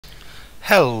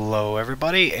Hello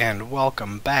everybody and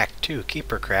welcome back to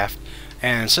KeeperCraft.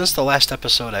 And since the last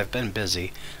episode I've been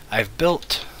busy. I've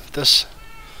built this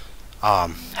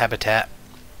habitat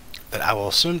that I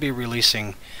will soon be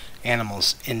releasing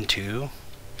animals into,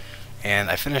 and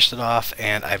I finished it off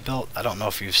and I built, I don't know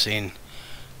if you've seen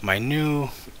my new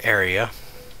area.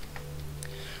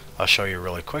 I'll show you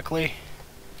really quickly.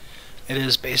 It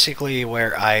is basically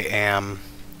where I am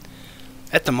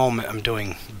at the moment. I'm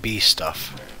doing bee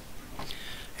stuff,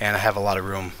 and I have a lot of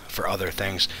room for other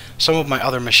things. Some of my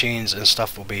other machines and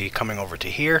stuff will be coming over to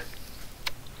here,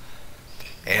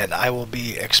 and I will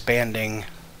be expanding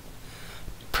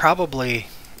probably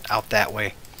out that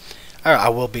way. Or I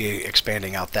will be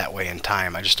expanding out that way in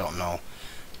time. I just don't know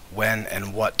when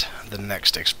and what the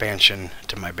next expansion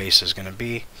to my base is going to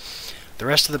be. The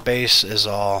rest of the base is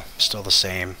all still the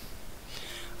same.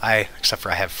 Except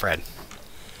for I have Fred,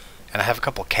 and I have a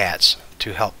couple cats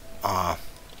to help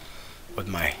with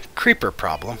my creeper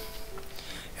problem,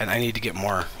 and I need to get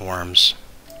more worms.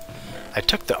 I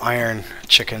took the iron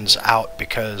chickens out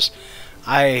because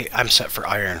I'm set for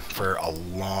iron for a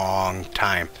long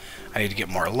time. I need to get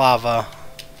more lava,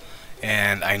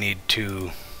 and I need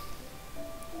to...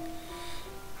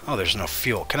 Oh, there's no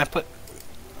fuel.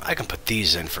 I can put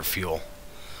these in for fuel.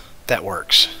 That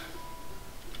works.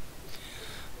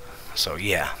 So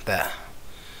yeah, that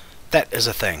is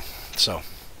a thing. So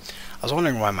I was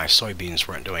wondering why my soybeans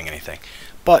weren't doing anything.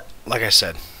 But like I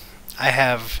said,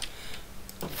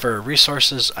 for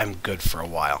resources, I'm good for a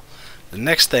while. The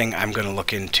next thing I'm going to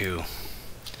look into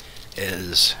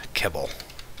is kibble.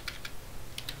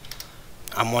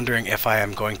 I'm wondering if I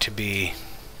am going to be...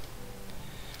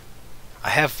 I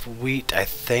have wheat, I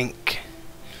think.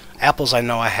 Apples I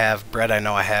know I have. Bread I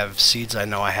know I have. Seeds I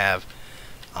know I have.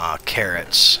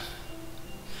 Carrots.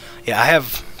 Yeah, I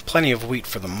have plenty of wheat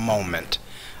for the moment.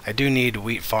 I do need a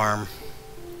wheat farm.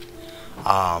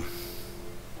 I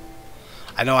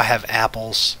know I have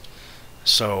apples.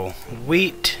 So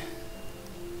wheat...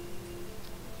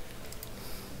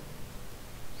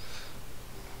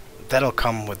 that'll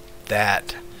come with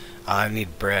that. I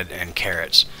need bread and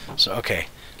carrots. So okay,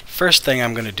 first thing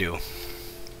I'm going to do,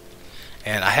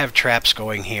 and I have traps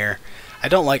going here. I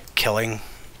don't like killing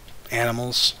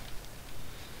animals,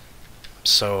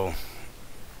 so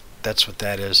that's what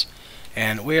that is.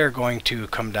 And we are going to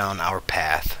come down our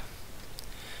path,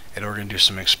 and we're going to do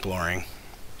some exploring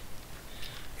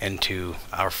into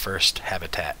our first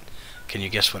habitat. Can you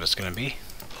guess what it's going to be?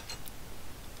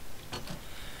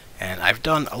 And I've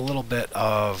done a little bit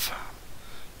of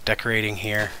decorating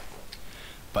here,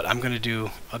 but I'm going to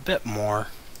do a bit more.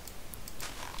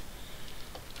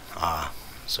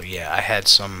 So yeah, I had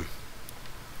some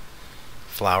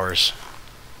flowers,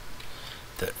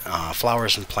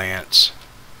 flowers and plants.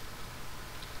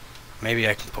 Maybe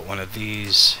I can put one of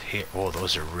these here. Oh,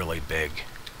 those are really big.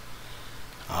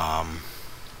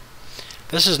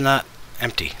 This is not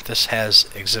empty. This has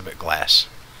exhibit glass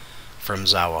from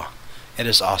Zawa. It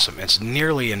is awesome. It's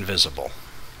nearly invisible,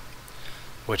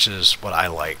 which is what I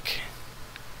like.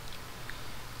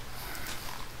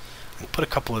 I'll put a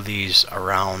couple of these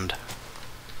around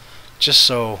just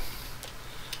so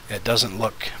it doesn't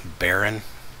look barren,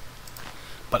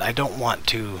 but I don't want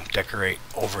to decorate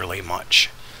overly much.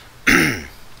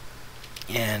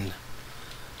 And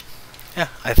yeah,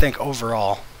 I think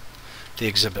overall the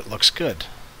exhibit looks good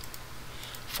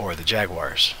for the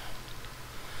jaguars.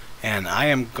 And I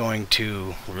am going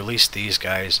to release these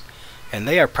guys, and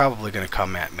they are probably going to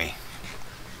come at me.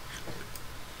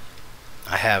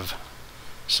 I have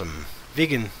some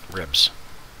vegan ribs.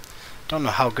 Don't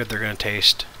know how good they're going to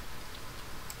taste.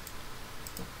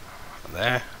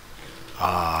 There.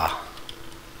 I'm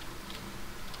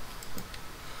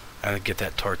going to get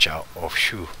that torch out. Oh,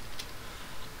 shoo.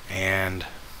 And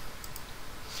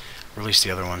release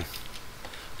the other one.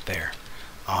 There.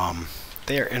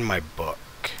 They are in my book.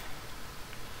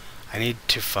 I need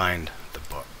to find the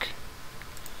book.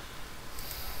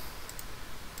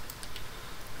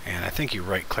 And I think you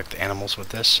right-click the animals with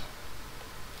this.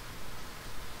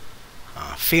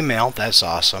 Female, that's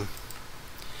awesome.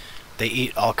 They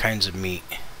eat all kinds of meat.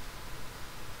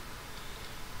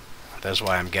 That's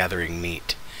why I'm gathering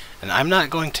meat. And I'm not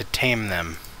going to tame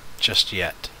them just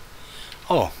yet.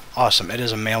 Oh, awesome. It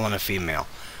is a male and a female.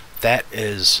 That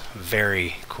is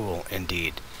very cool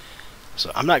indeed.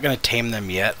 So I'm not going to tame them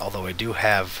yet, although I do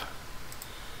have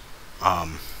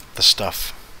the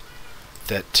stuff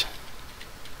that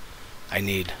I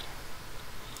need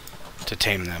to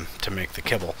tame them to make the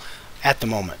kibble. At the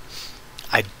moment,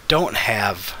 I don't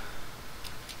have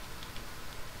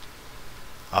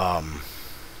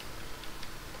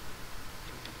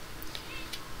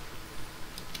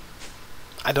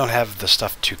I don't have the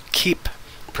stuff to keep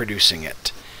producing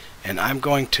it. And I'm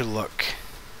going to look.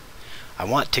 I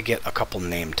want to get a couple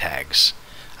name tags.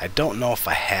 I don't know if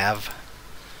I have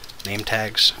name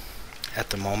tags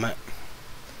at the moment,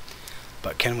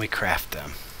 but can we craft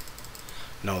them?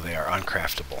 No, they are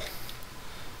uncraftable.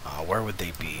 Where would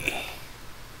they be?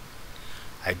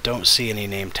 I don't see any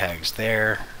name tags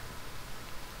there.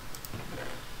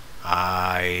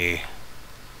 I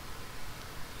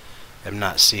am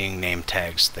not seeing name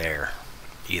tags there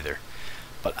either.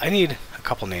 But I need a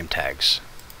couple name tags.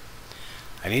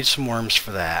 I need some worms for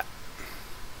that.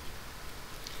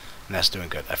 And that's doing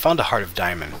good. I found a heart of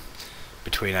diamond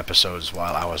between episodes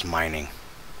while I was mining.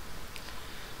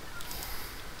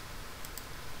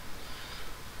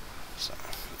 So,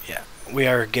 yeah, we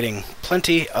are getting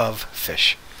plenty of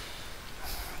fish.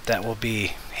 That will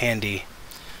be handy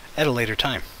at a later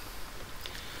time.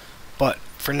 But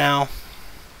for now,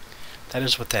 that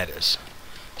is what that is.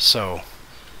 So,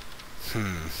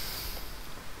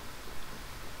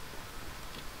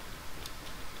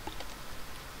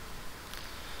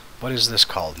 what is this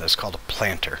called? It's called a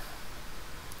planter.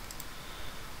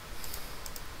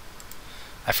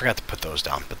 I forgot to put those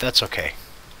down, but that's okay.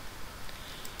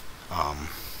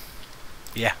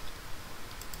 Yeah.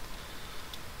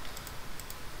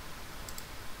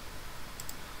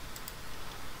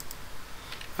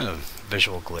 A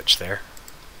visual glitch there.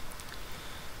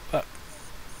 But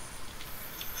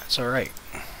that's alright.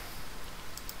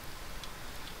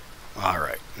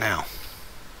 Alright, now.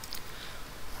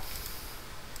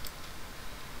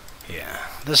 Yeah,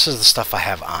 this is the stuff I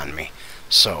have on me.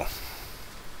 So,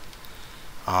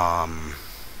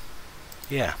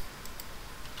 yeah.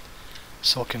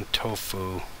 Silken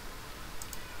tofu.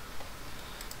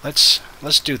 Let's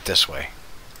do it this way.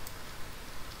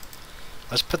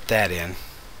 Let's put that in.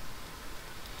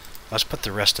 Let's put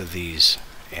the rest of these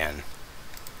in.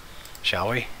 Shall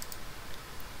we?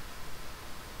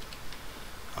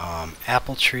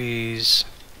 Apple trees.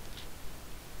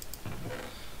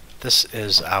 This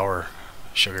is our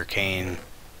sugarcane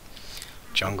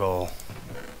jungle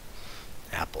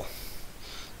apple.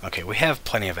 Okay, we have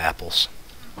plenty of apples.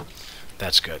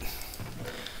 That's good.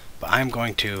 But I'm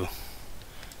going to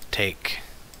take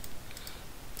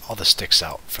all the sticks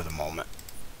out for the moment,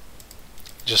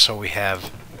 just so we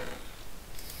have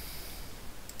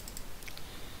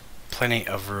plenty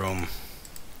of room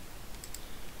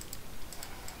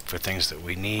for things that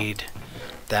we need.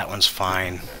 That one's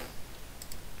fine.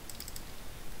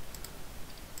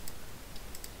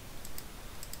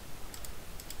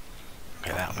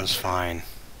 Okay, that one's fine.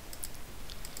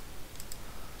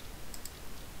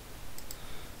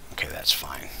 Okay, that's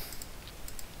fine.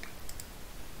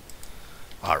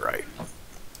 Alright.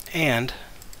 And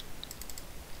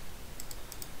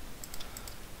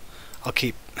I'll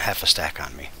keep half a stack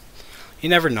on me. You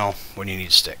never know when you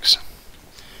need sticks.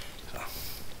 So,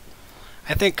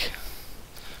 I think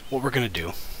what we're going to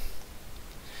do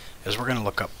is we're going to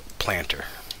look up planter.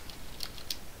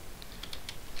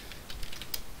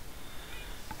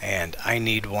 And I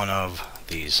need one of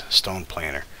these stone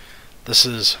planter. This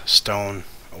is stone,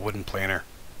 a wooden planter.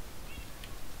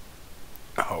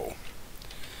 Oh.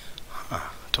 Huh,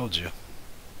 told you.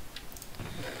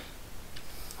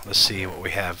 Let's see what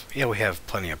we have. Yeah, we have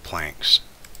plenty of planks.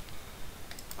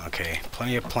 Okay,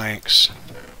 plenty of planks.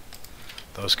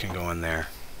 Those can go in there.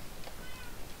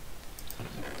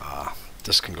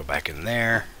 This can go back in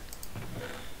there.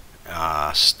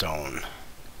 Stone.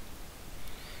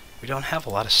 We don't have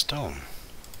a lot of stone.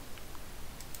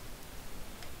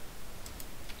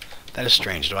 That is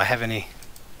strange. Do I have any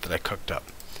that I cooked up?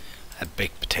 I had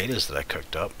baked potatoes that I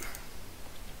cooked up.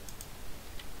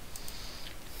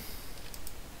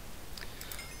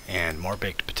 And more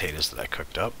baked potatoes that I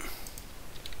cooked up.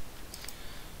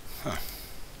 Huh.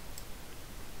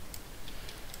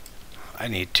 I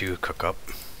need to cook up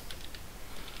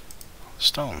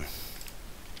stone.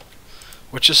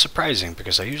 Which is surprising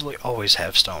because I usually always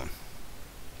have stone.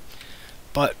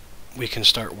 But we can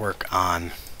start work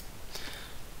on,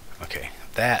 okay,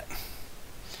 that.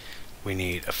 We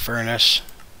need a furnace.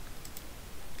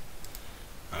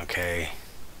 Okay.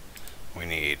 We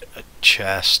need a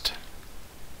chest.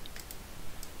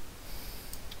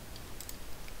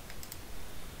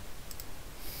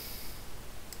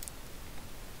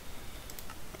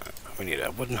 We need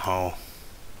a wooden hoe.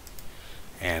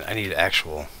 And I need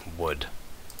actual wood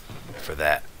for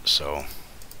that, so I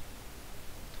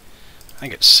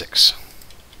think it's 6,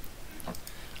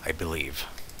 I believe.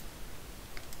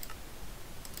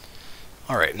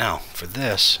 Alright, now for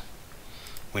this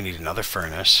we need another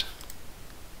furnace.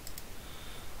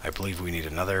 I believe we need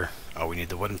another, oh, we need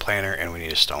the wooden planter and we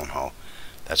need a stone hoe.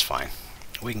 That's fine.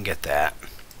 We can get that.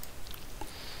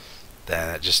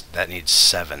 Then that needs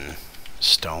 7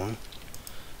 stone.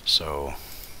 So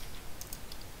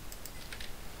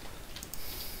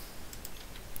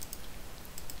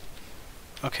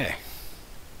okay,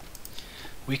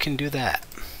 we can do that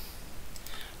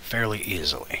fairly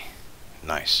easily.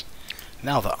 Nice.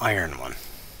 Now the iron one.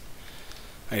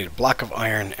 I need a block of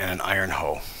iron and an iron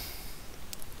hoe.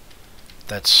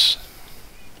 That's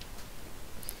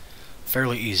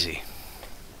fairly easy.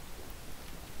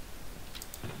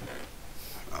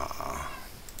 I'll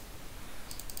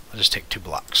just take 2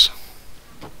 blocks.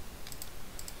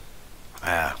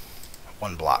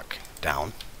 1 block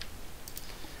down.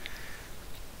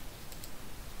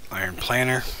 Iron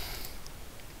planter.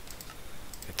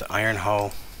 Get the iron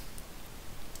hoe.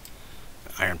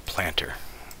 Iron planter.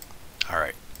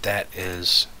 Alright, that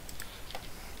is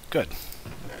good.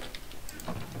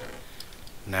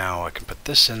 Now I can put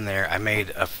this in there. I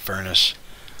made a furnace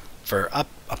for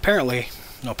apparently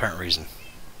no apparent reason.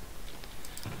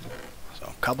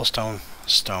 So cobblestone,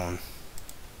 stone,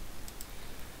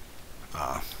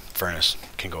 furnace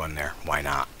can go in there. Why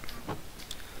not?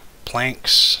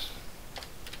 Planks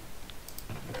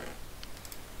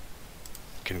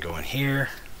can go in here.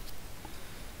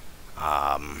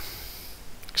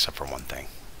 Except for one thing.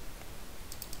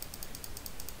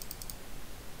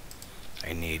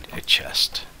 I need a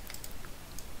chest.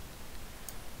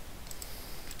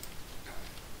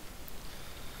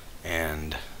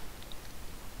 And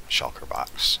shulker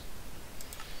box.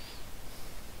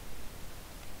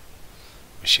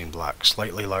 Machine block,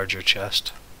 slightly larger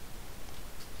chest.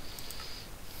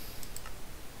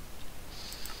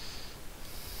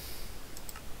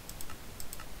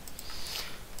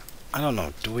 I don't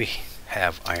know, do we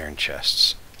have iron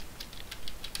chests?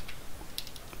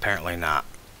 Apparently not.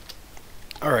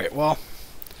 Alright, well,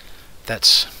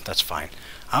 that's fine.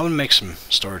 I'm gonna make some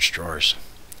storage drawers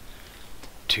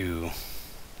to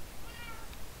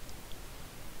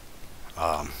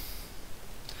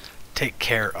take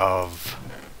care of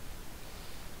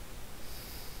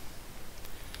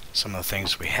some of the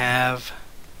things we have.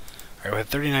 Alright, we have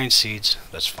 39 seeds,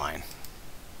 that's fine.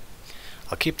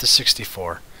 I'll keep the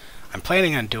 64. I'm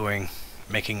planning on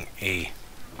making a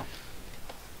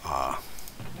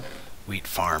wheat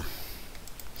farm.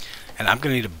 And I'm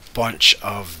going to need a bunch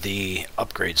of the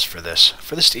upgrades for this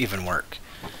to even work.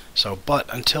 So,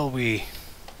 but until we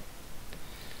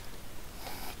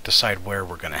decide where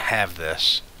we're going to have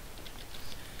this,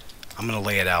 I'm going to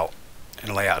lay it out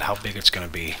and lay out how big it's going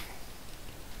to be.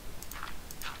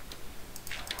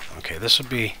 Okay, this would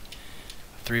be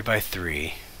 3 by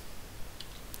 3.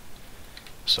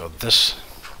 So this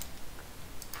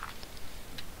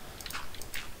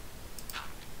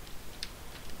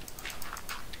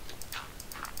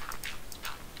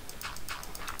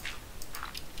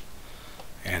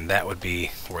and that would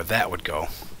be where that would go.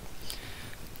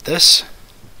 This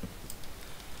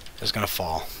is going to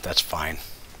fall. That's fine.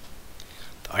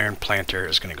 The iron planter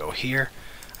is going to go here.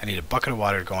 I need a bucket of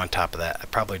water to go on top of that. I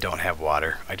probably don't have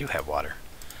water. I do have water.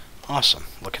 Awesome.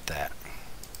 Look at that.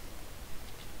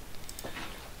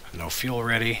 No fuel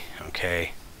ready.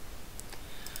 Okay.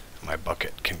 My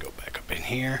bucket can go back up in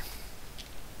here.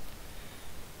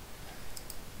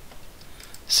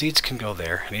 Seeds can go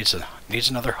there. It needs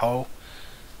another hoe.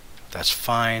 That's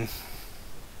fine.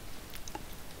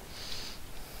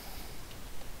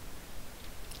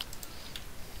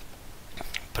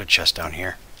 Put a chest down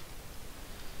here.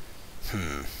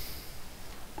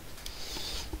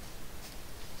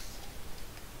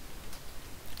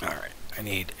 Alright, I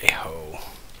need a hoe.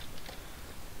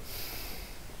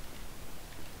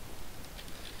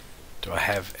 Do I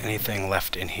have anything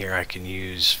left in here I can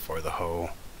use for the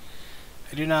hoe?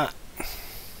 I do not. I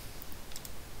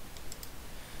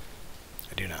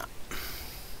do not.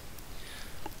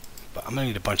 But I'm going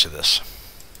to need a bunch of this.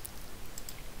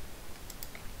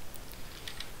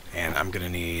 And I'm going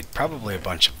to need probably a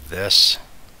bunch of this.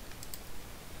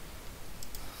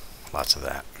 Lots of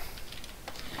that.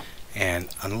 And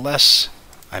unless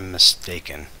I'm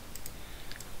mistaken,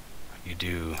 you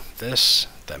do this,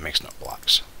 that makes no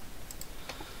blocks.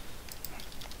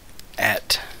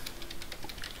 At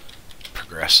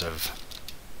progressive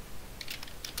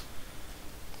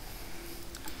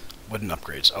wooden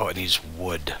upgrades. Oh, it needs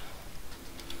wood.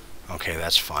 Okay,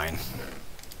 that's fine.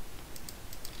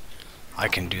 I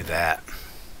can do that.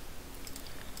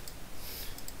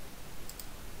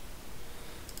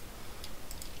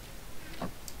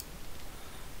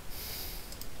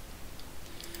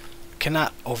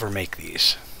 Cannot overmake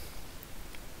these.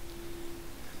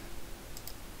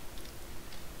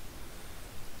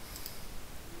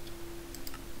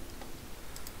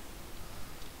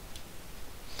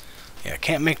 Yeah,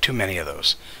 can't make too many of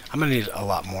those. I'm going to need a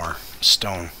lot more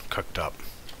stone cooked up.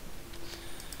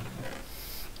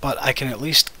 But I can at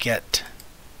least get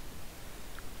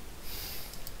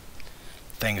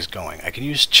things going. I can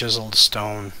use chiseled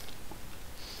stone.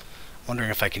 I'm wondering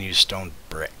if I can use stone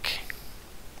brick.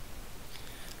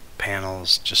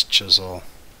 Panels, just chisel.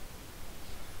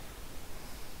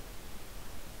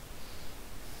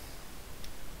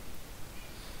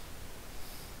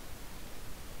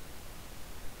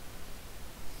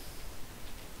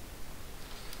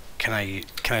 Can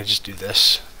I just do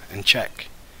this and check?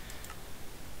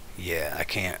 Yeah, I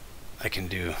can't. I can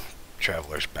do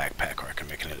traveler's backpack, or I can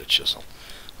make it into chisel.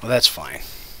 Well, that's fine.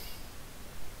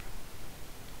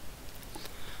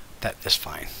 That is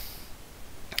fine.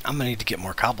 I'm gonna need to get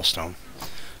more cobblestone,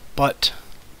 but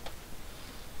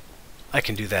I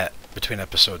can do that between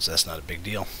episodes. That's not a big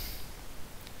deal.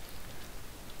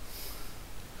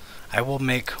 I will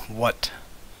make what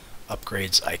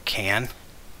upgrades I can.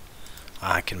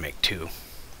 I can make 2.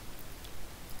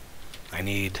 I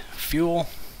need fuel,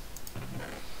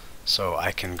 so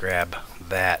I can grab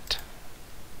that,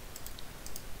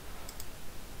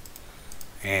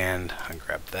 and I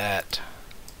grab that,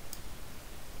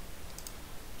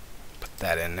 put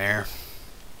that in there.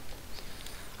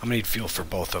 I'm gonna need fuel for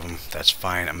both of them. That's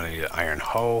fine. I'm gonna need an iron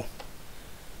hoe.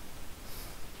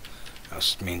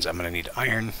 This means I'm gonna need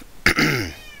iron.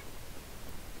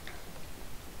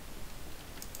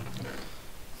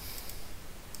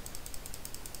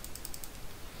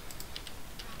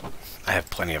 I have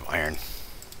plenty of iron.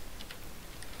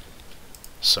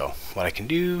 So what I can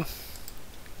do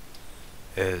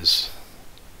is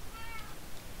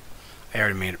I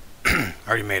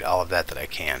already made all of that I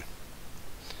can.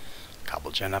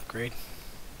 Cobble gen upgrade.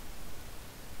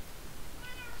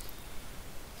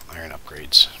 Iron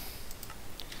upgrades.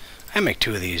 I make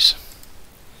 2 of these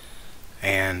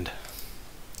and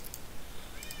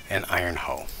an iron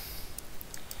hoe.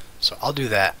 So I'll do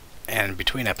that, and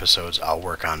between episodes I'll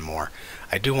work on more.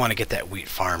 I do want to get that wheat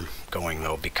farm going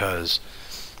though, because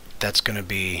that's going to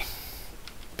be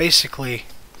basically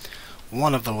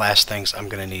one of the last things I'm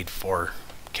going to need for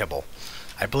kibble.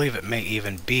 I believe it may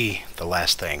even be the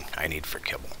last thing I need for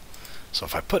kibble. So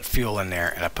if I put fuel in there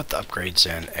and I put the upgrades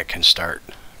in, it can start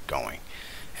going.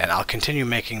 And I'll continue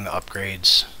making the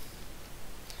upgrades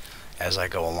as I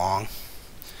go along,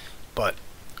 but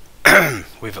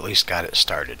we've at least got it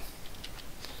started.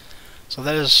 So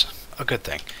that is a good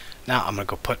thing. Now I'm going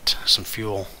to go put some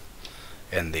fuel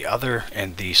in the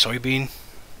soybean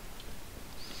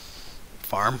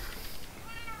farm,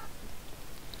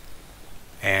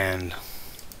 and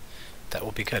that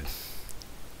will be good.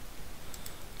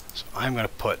 So I'm going to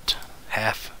put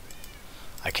half.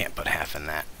 I can't put half in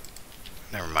that.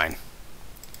 Never mind.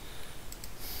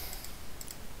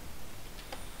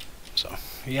 So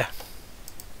yeah,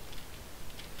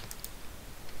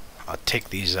 I'll take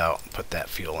these out and put that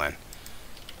fuel in.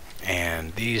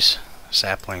 And these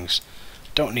saplings,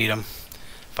 don't need them.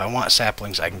 If I want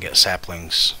saplings, I can get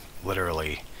saplings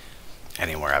literally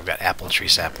anywhere. I've got apple tree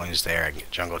saplings there, I can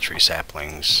get jungle tree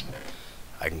saplings,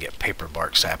 I can get paper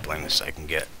bark saplings, I can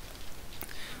get,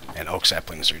 and oak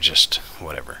saplings are just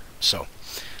whatever. So,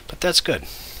 but that's good.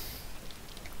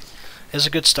 It's a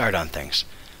good start on things.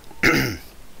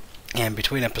 And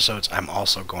between episodes I'm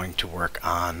also going to work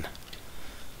on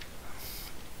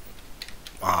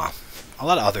a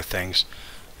lot of other things.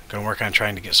 I'm going to work on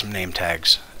trying to get some name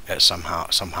tags at somehow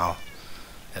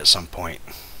at some point.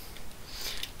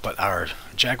 But our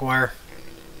jaguar,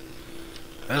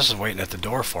 this is waiting at the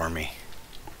door for me.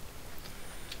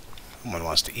 Someone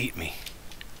wants to eat me.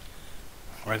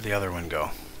 Where'd the other one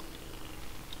go?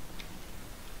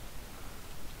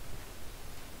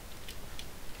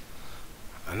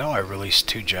 I know I released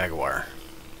 2 jaguar.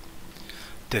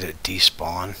 Did it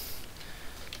despawn?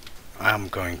 I'm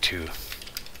going to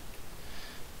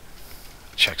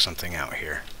check something out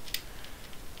here.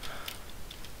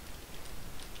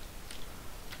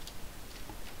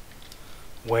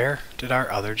 Where did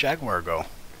our other jaguar go?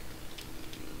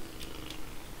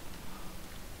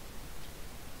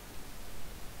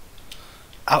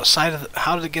 Outside of the,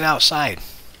 how did it get outside?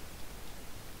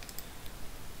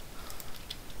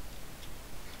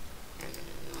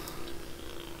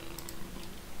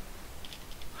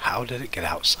 How did it get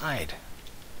outside?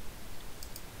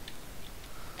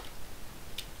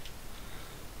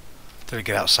 Did it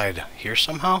get outside here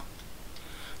somehow?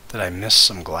 Did I miss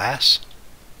some glass?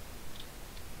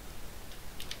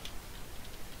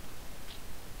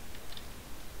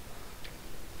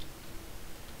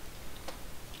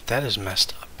 That is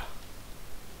messed up.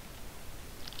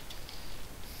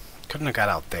 Couldn't have got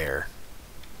out there.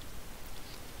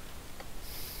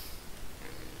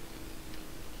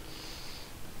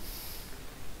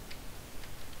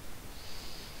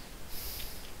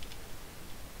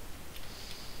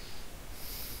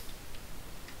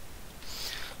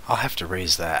 I'll have to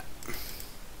raise that.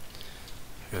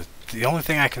 The only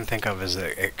thing I can think of is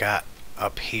that it got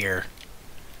up here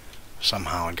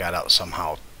somehow and got out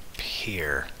somehow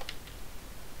here.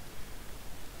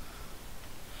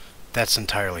 That's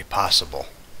entirely possible.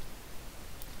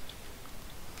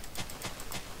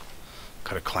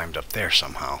 Could have climbed up there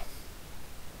somehow.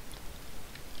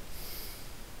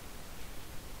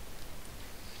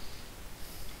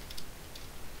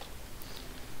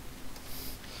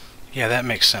 Yeah, that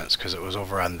makes sense because it was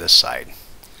over on this side.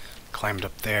 Climbed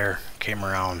up there, came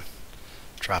around,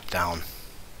 dropped down.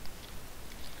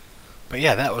 But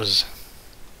yeah,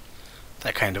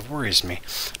 that kind of worries me.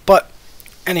 But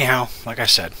anyhow, like I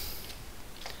said,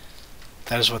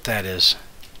 that is what that is.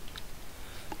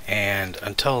 And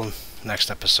until next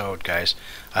episode, guys,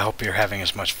 I hope you're having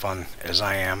as much fun as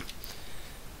I am.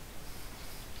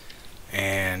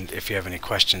 And if you have any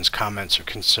questions, comments, or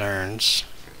concerns,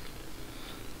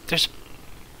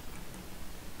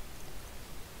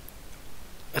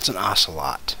 it's an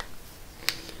ocelot.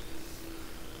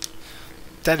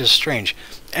 That is strange.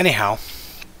 Anyhow,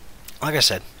 like I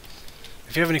said,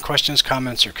 if you have any questions,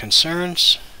 comments, or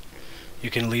concerns, you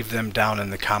can leave them down in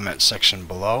the comment section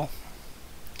below.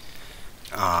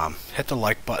 Hit the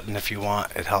like button if you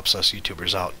want. It helps us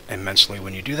YouTubers out immensely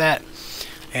when you do that.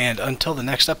 And until the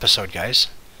next episode, guys,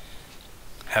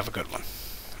 have a good one.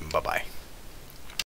 Bye-bye.